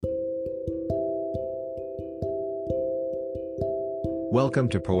Welcome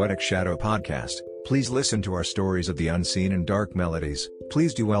to Poetic Shadow Podcast. Please listen to our stories of the unseen and dark melodies.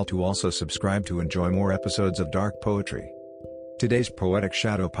 Please do well to also subscribe to enjoy more episodes of dark poetry. Today's Poetic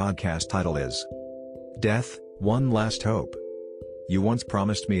Shadow Podcast title is Death, One Last Hope. You once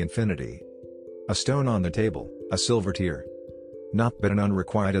promised me infinity. A stone on the table, a silver tear. Naught but an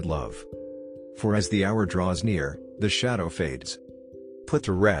unrequited love. For as the hour draws near, the shadow fades. Put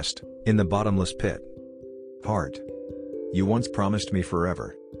to rest, in the bottomless pit. Heart. You once promised me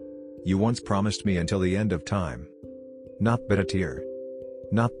forever. You once promised me until the end of time. Naught but a tear.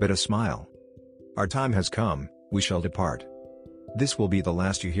 Naught but a smile. Our time has come, we shall depart. This will be the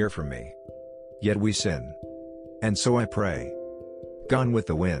last you hear from me. Yet we sin. And so I pray. Gone with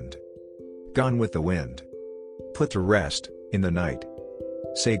the wind. Gone with the wind. Put to rest, in the night.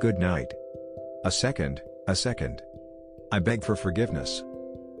 Say good night. A second. I beg for forgiveness.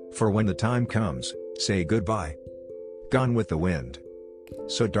 For when the time comes, say goodbye. Gone with the wind.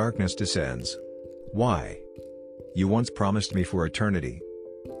 So darkness descends. Why? You once promised me for eternity.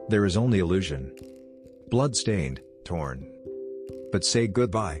 There is only illusion. Blood-stained, torn. But say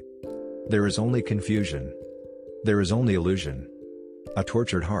goodbye. There is only confusion. There is only illusion. A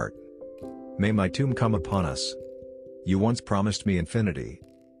tortured heart. May my tomb come upon us. You once promised me infinity.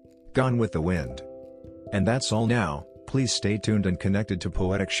 Gone with the wind. And that's all now. Please stay tuned and connected to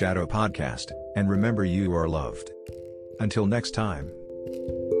Poetic Shadow Podcast, and remember you are loved. Until next time.